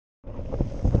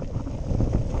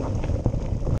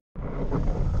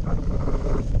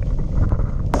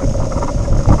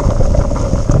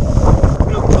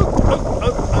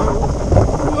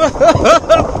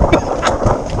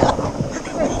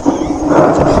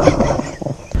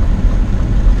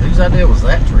hell was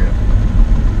that trip?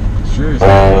 Sure as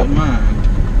hell wasn't mine.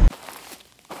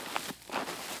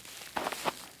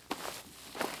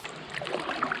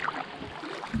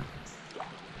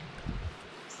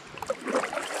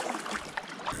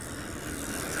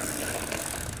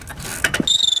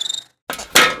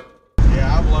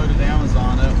 Yeah, I've loaded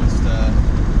Amazon up with stuff.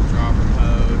 Dropper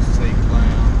posts, seat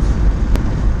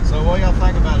clamps. So what y'all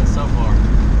think about it so far?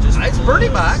 Just It's pretty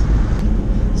bike.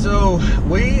 So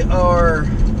we are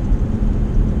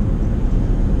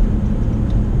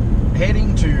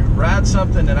heading to ride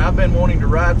something that I've been wanting to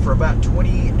ride for about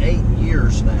 28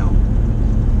 years now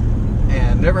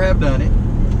and never have done it.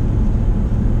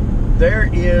 There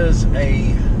is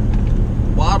a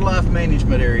wildlife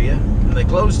management area, and they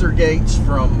closed their gates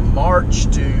from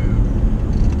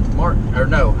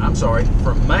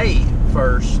from May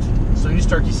 1st. As soon as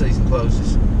turkey season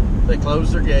closes, they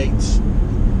close their gates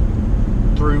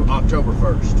through October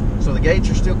 1st. So the gates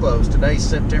are still closed. Today's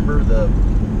September the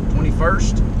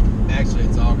 21st. Actually,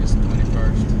 it's August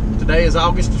 21st. Today is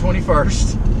August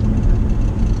 21st.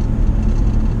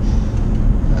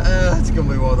 It's going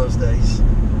to be one of those days.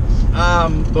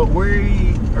 But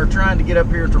we are trying to get up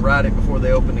here to ride it before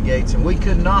they open the gates, and we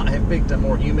could not have picked a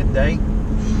more humid day.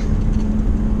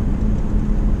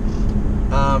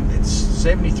 It's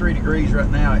 73 degrees right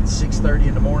now at 6:30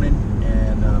 in the morning,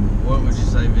 and What would you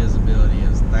say visibility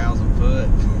is? 1,000 foot?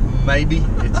 maybe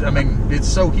it's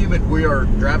so humid we are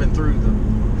driving through the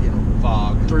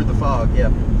Fog. Through the fog, yeah.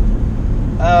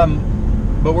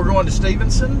 But we're going to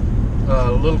Stevenson,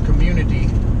 a little community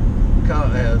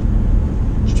called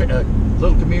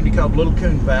Little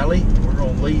Coon Valley. We're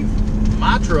going to leave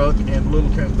my truck in Little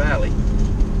Coon Valley.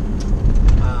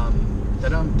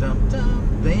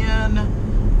 Then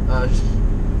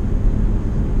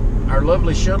our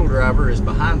lovely shuttle driver is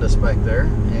behind us back there,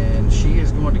 and she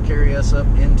is going to carry us up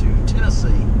into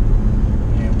Tennessee.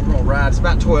 And we're going to ride. It's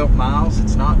about 12 miles.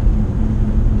 It's not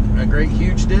a great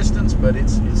huge distance, but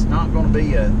it's not going to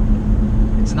be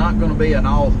an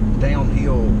all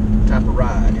downhill type of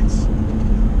ride.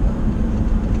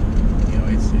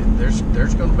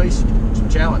 There's going to be some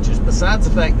challenges. Besides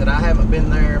the fact that I haven't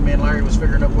been there, me and Larry was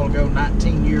figuring up a while ago,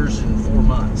 19 years and 4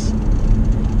 months.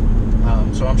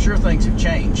 So I'm sure things have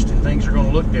changed and things are going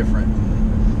to look different.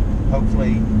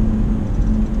 Hopefully,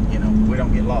 we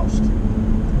don't get lost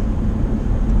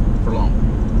for long.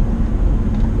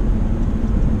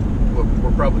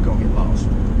 We're probably going to get lost.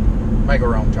 Make a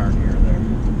wrong turn here or there.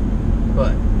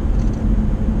 But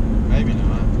Maybe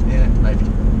not. yeah, maybe.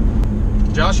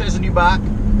 Josh has a new bike.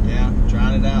 Yeah,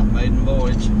 trying it out, maiden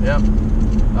voyage. Yep.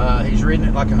 He's ridden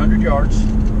it like 100 yards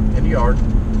in the yard.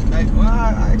 Hey, well,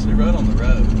 I actually rode on the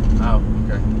road. Oh,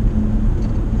 okay.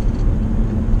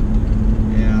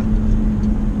 Yeah.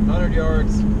 100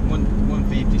 yards,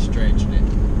 150 stretching it.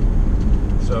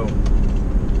 So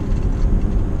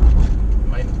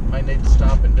may need to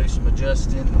stop and do some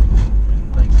adjusting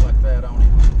and things like that on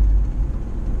it,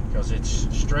 because it's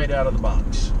straight out of the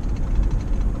box.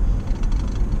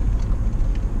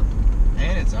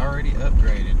 And it's already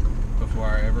upgraded before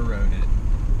I ever rode it.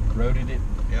 Roaded it.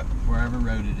 Yep, before I ever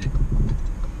rode it.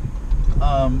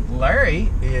 Larry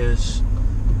is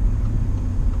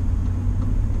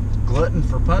glutton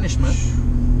for punishment,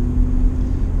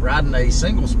 riding a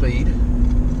single speed.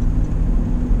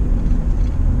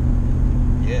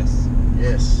 Yes.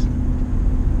 Yes.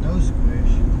 No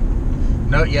squish.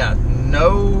 No, yeah,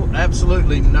 no,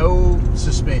 absolutely no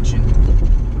suspension.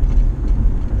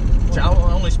 The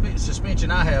only suspension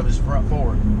I have is front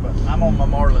forward, but I'm on my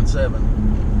Marlin 7.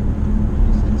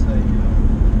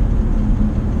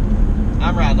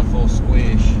 I'm riding a full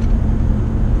squish.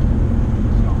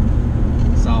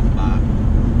 Soft bike.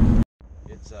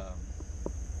 It's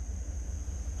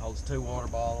holds 2 water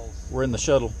bottles. We're in the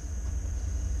shuttle.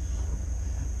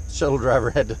 Shuttle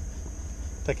driver had to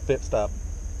take a pit stop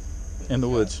in the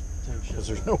woods because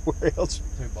there's nowhere else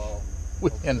 2 ball.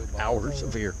 within hours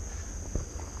of here.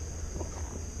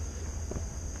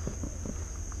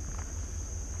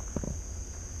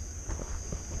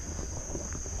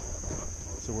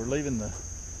 So we're leaving the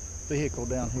vehicle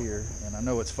down here, and I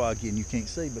know it's foggy and you can't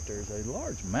see, but there's a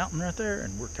large mountain right there,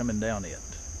 and we're coming down it.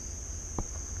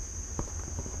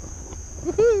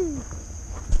 Woohoo!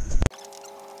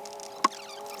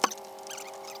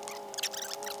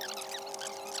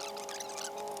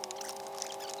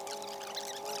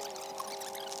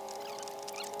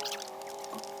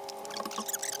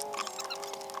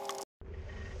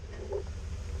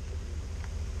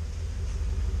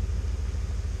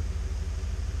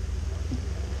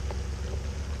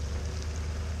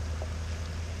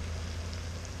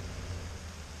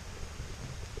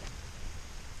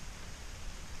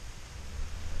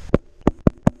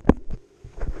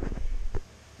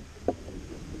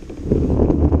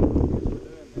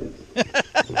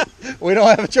 We don't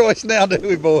have a choice now, do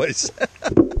we, boys?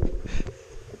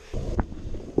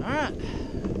 All right,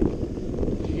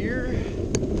 here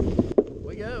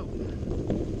we go.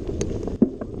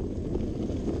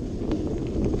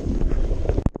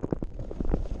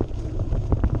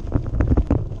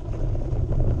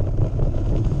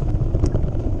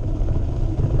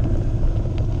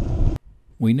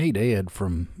 We need Ed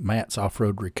from Matt's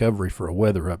Off-Road Recovery for a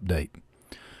weather update.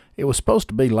 It was supposed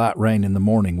to be light rain in the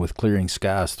morning with clearing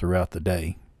skies throughout the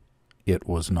day. It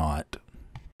was not.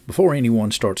 Before anyone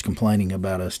starts complaining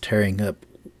about us tearing up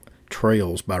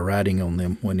trails by riding on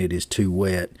them when it is too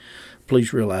wet,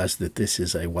 please realize that this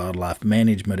is a wildlife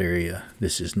management area.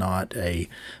 This is not a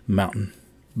mountain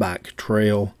bike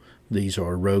trail. These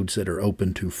are roads that are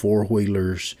open to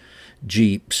four-wheelers,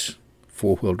 Jeeps,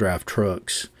 four-wheel drive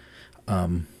trucks.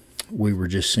 We were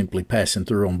just simply passing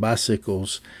through on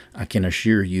bicycles. I can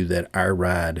assure you that our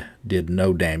ride did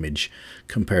no damage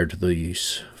compared to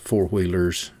these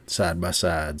four-wheelers,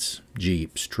 side-by-sides,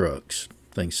 Jeeps, trucks,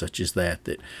 things such as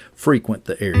that frequent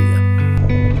the area.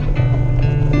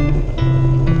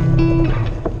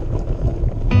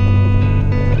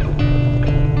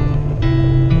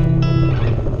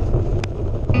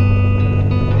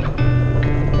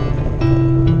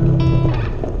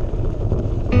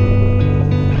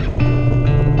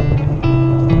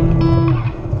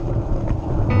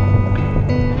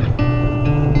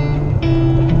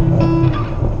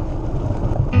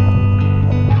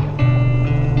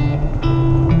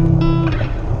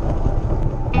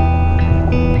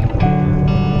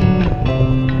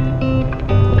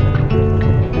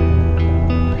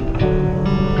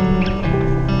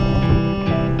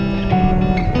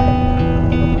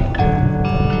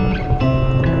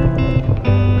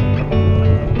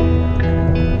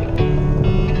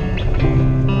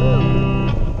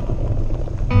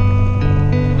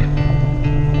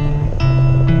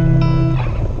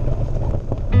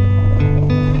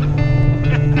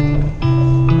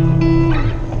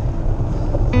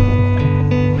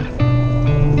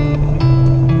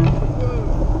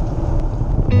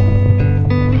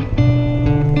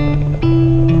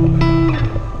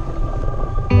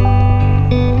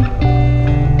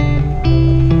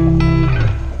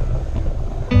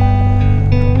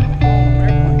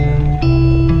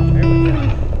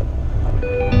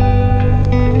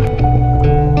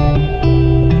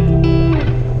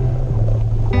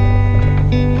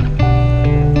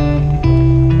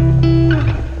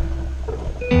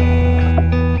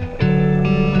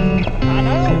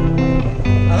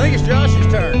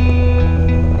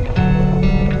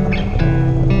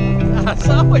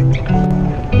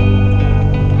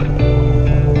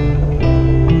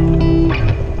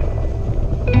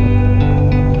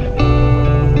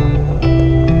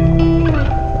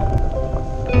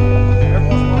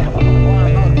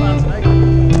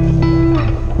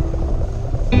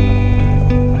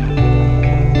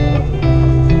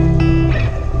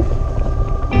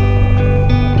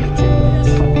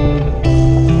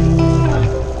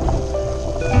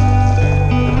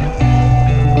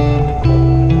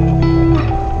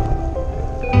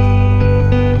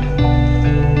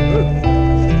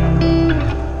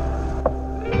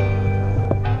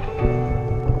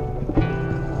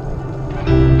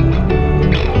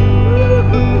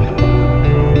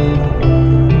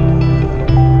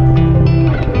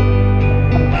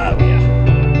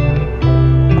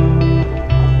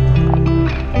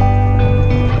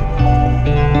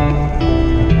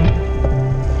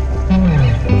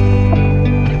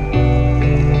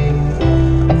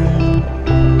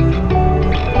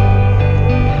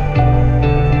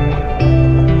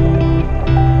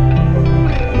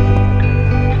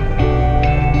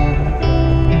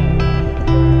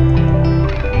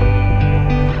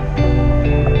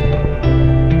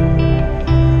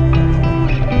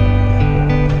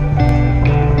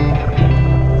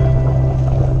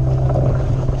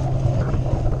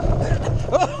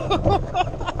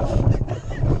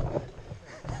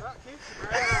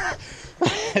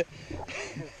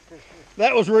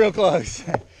 That was real close.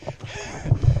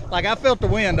 Like I felt the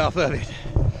wind off of it.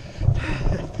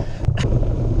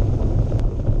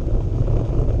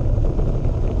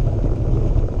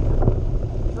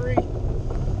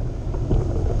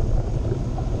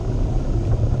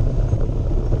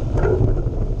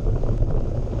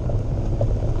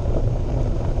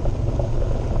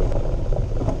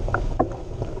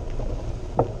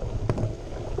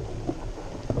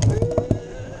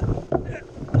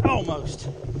 Almost.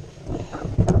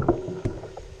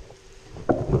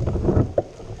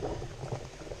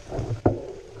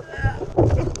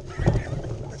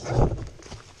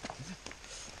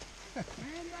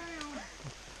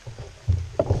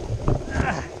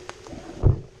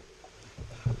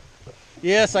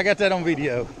 Yes, I got that on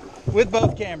video with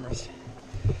both cameras.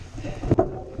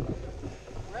 Brad,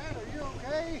 are you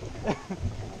okay?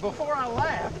 Before I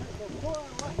laugh. Before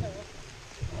I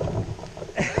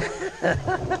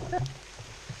laugh.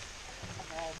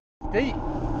 Pete.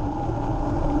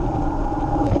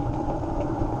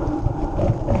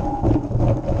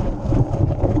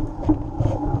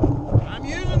 I'm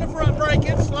using the front brake,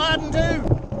 it's sliding too.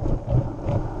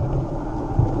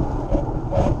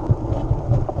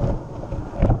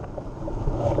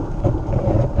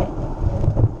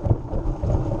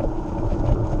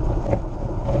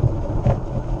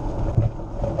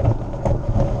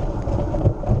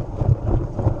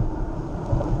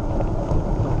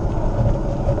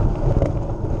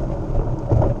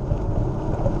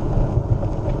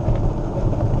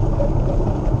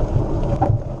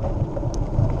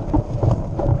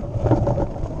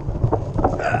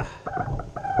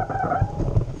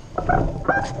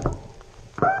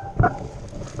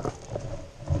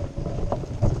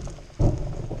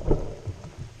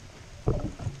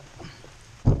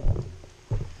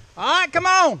 All right, come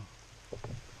on.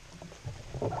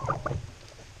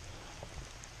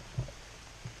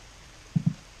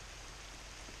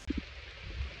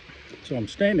 So I'm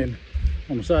standing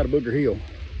on the side of Booger Hill.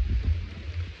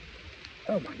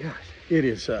 Oh my gosh, it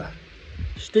is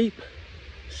steep,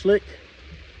 slick.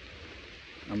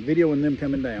 I'm videoing them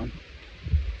coming down.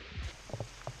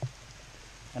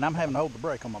 And I'm having to hold the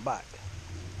brake on my bike.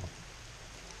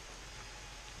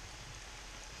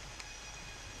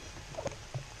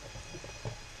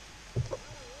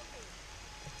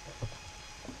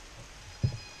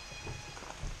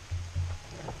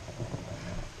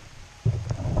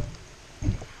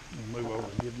 Move over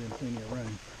and give them plenty of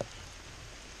room.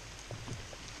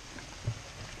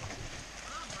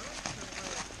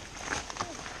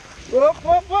 Whoop,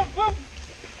 whoop, whoop, whoop.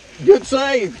 Good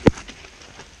save.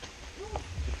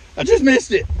 I just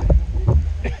missed it.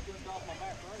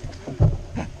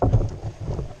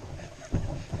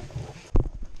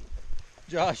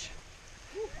 Josh,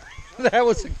 that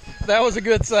was a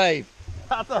good save.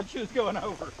 I thought you was going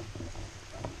over.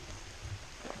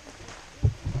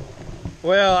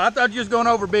 Well, I thought you was going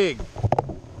over big.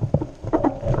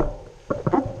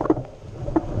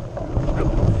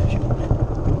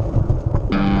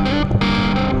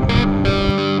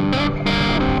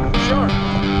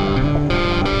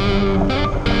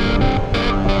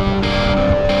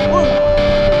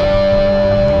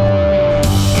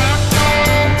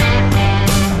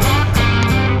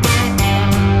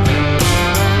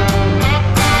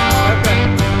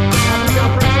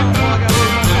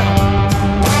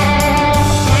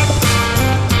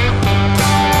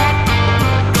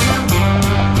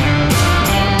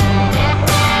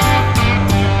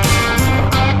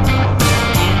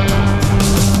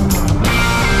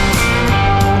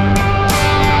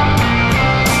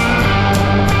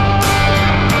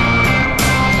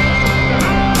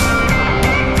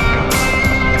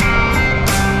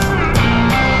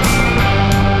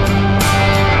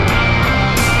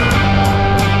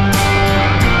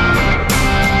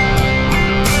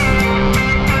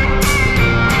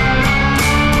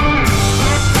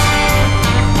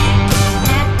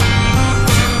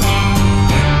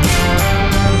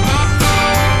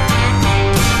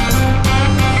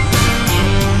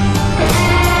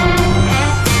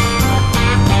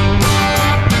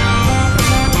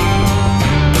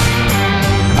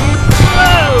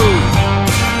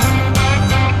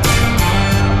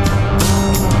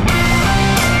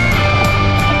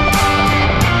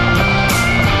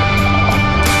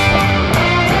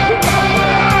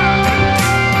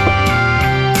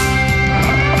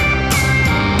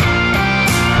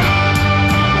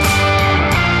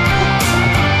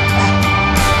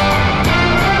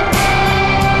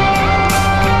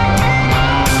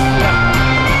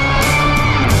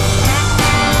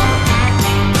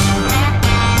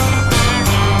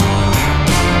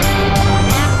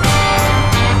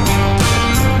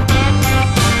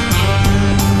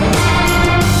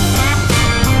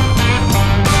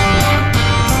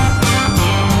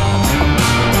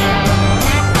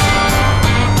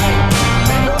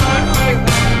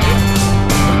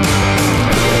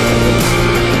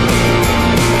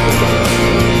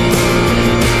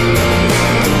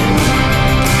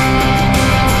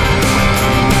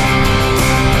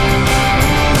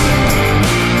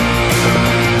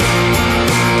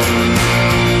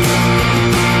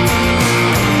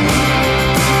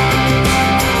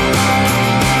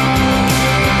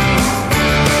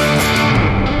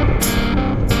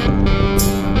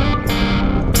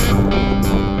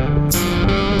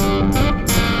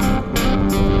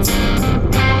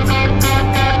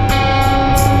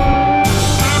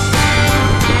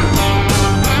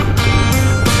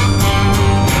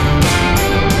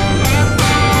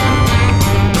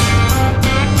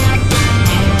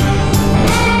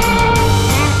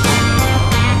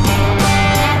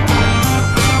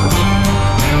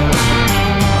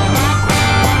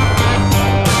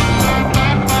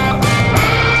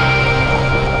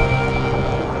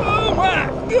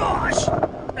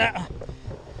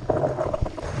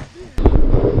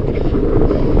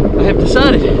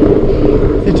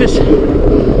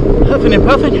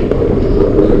 nothing.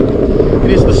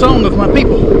 It is the song of my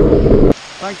people. I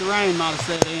think the rain might have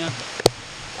set in.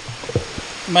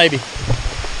 Maybe.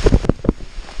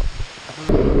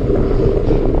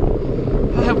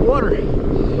 I have water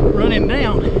running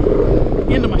down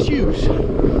into my shoes.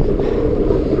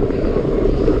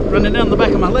 Running down the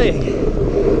back of my leg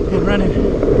and running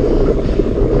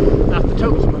out the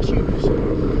toes of my shoes.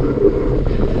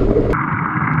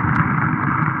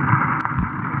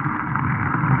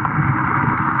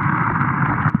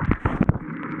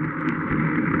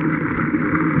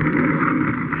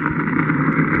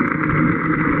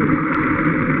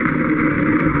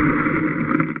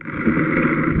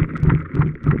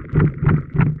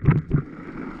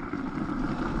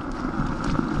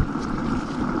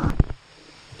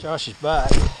 Josh's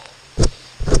bike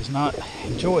is not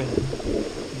enjoying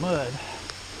the mud.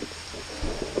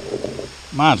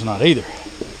 Mine's not either.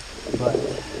 But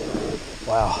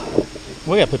wow,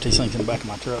 we gotta put these things in the back of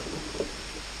my truck.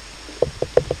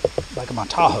 Back of my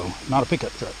Tahoe, not a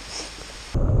pickup truck.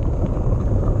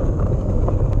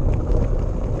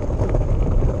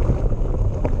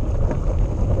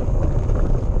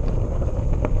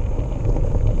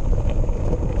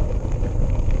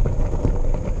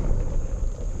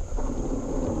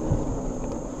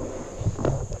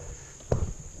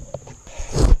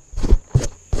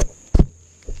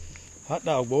 Hot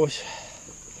dog, boys.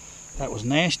 That was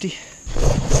nasty.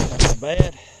 That was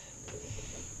bad.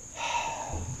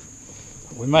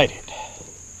 We made it.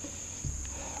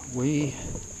 We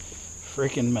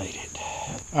freaking made it.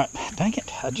 Alright, dang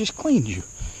it. I just cleaned you.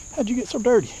 How'd you get so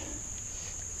dirty?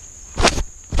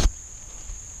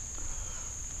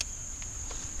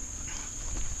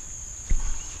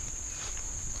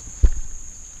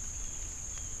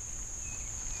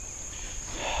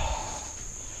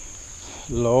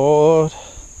 Lord,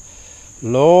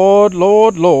 Lord,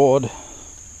 Lord, Lord.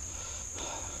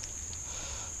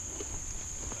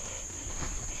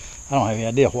 I don't have any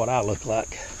idea what I look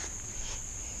like.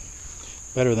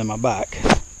 Better than my bike.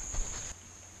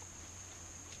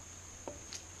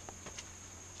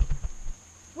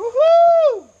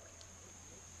 Woohoo!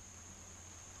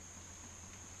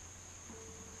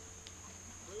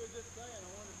 We were just saying, I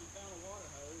wonder if you found a water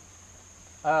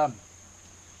hose.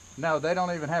 No, they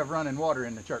don't even have running water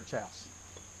in the church house.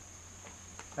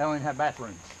 They don't even have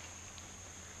bathrooms.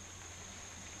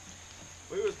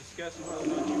 We was discussing whether or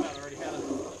not you might already had a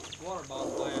water bottle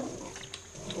glass.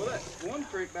 Well, that one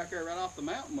creek back there right off the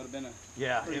mountain would have been a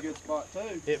pretty good spot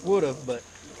too. It would have, but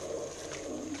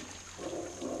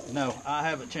no, I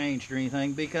haven't changed or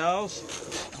anything because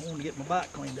I want to get my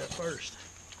bike cleaned up first.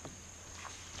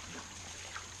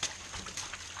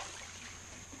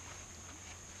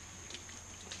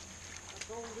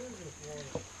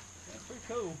 That's pretty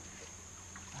cool.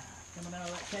 Coming out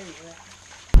of that cave.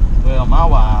 Well, my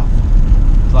wife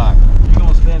was like, "You're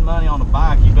gonna spend money on a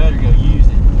bike, you better go use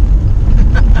it."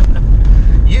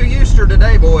 You used her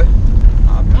today, boy.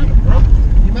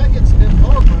 You might get some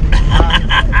hog money.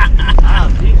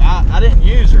 I didn't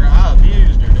use her, I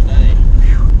abused her today.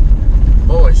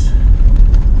 Boys,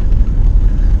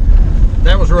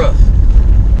 that was rough.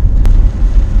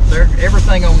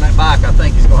 Everything on that bike, I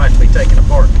think, is going to have to be taken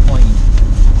apart and cleaned.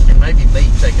 And maybe me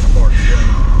taken apart and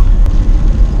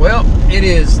cleaned. Well, it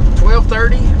is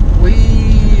 12:30.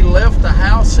 We left the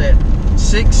house at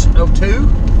 6:02.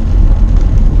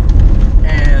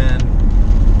 And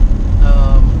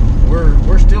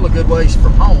we're still a good ways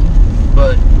from home.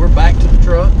 But we're back to the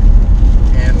truck.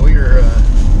 And we're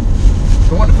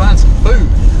going to find some food.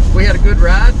 We had a good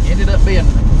ride. Ended up being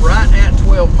right at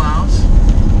 12 miles.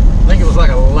 I think it was like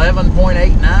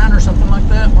 11.89 or something like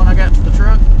that when I got to the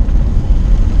truck.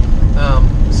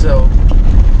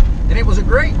 And it was a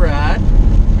great ride.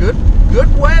 Good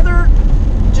weather,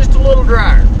 just a little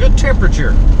drier. Good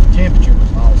temperature. Temperature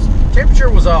was awesome. Temperature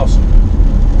was awesome.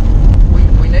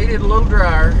 We needed a little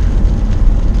drier.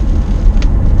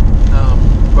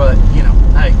 But, you know,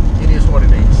 hey, it is what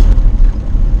it is.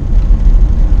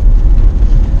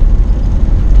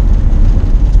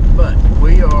 But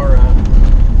we are...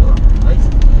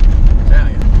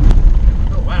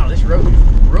 Oh wow, this road is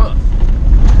rough.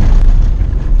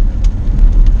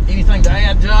 Anything to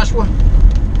add, Joshua?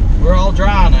 We're all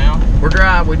dry now. We're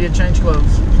dry. We did change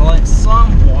clothes.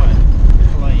 Somewhat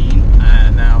clean.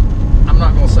 Now, I'm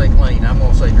not going to say clean. I'm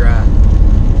going to say dry.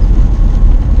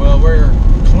 Well, we're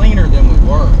cleaner than we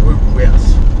were.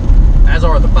 Yes. As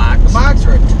are the bikes. The bikes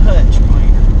are a touch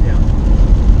cleaner. Yeah.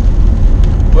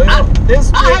 Well,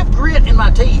 I have grit in my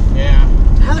teeth. Yeah.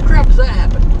 How the crap does that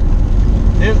happen?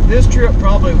 This trip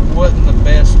probably wasn't the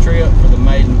best trip for the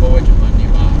maiden voyage of my new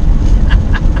bike.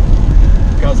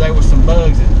 Because there were some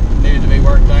bugs that needed to be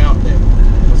worked out that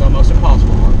was almost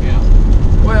impossible to work out.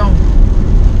 Well,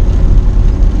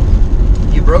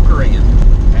 you broke her in.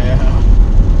 Yeah.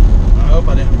 I hope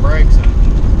I didn't break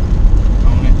something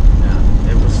on it.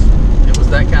 Yeah, it was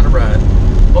that kind of ride.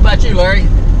 What about you, Larry?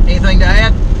 Anything to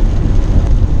add?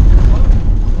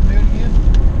 Do it again.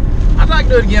 I'd like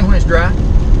to do it again when it's dry.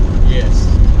 Yes.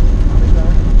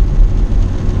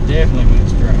 Definitely when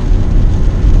it's dry.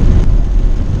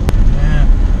 Yeah,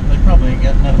 they probably ain't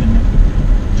got nothing.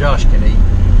 Josh can eat.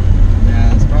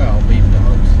 Yeah, it's probably all beef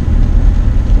dogs.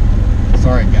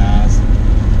 Sorry, guys.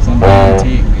 Some big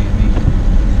tick bit me.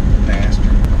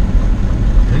 Bastard.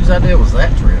 Whose idea was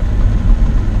that trip?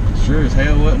 Sure as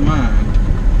hell wasn't mine.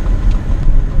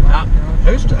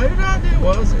 Whose idea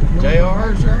was it?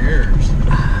 JR's or yours?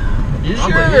 It's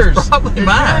yours. It's probably It's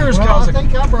mine. yours, Well, I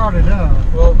think I brought it up.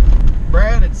 well,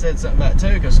 Brad had said something about it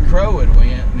too, because Crow had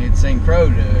went and he'd seen Crow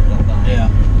do it, I think. Yeah.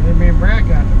 And me and Brad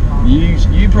got the problem.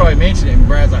 You probably mentioned it, and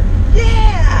Brad's like,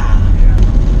 yeah!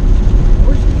 I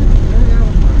wish you could get it out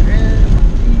of my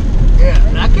head. Yeah,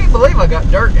 and I can't believe I got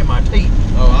dirt in my teeth.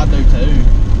 Oh, I do too.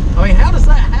 I mean, how does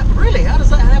that happen? Really, how does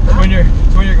that happen? When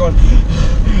you're going,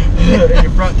 and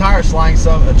your front tire slings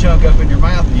a chunk up in your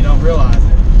mouth and you don't realize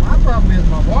it. My problem is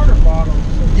my water bottle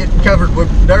Getting covered with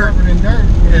dirt. covered in dirt.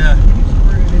 Yeah. You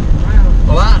screw it in your mouth.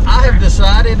 Well, I have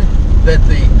decided that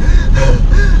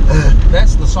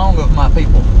that's the song of my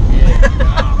people. Yeah,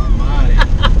 God almighty.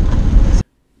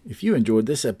 If you enjoyed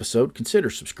this episode, consider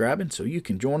subscribing so you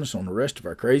can join us on the rest of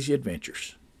our crazy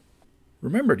adventures.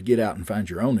 Remember to get out and find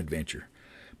your own adventure,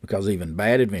 because even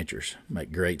bad adventures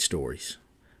make great stories.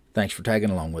 Thanks for tagging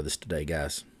along with us today,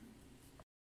 guys.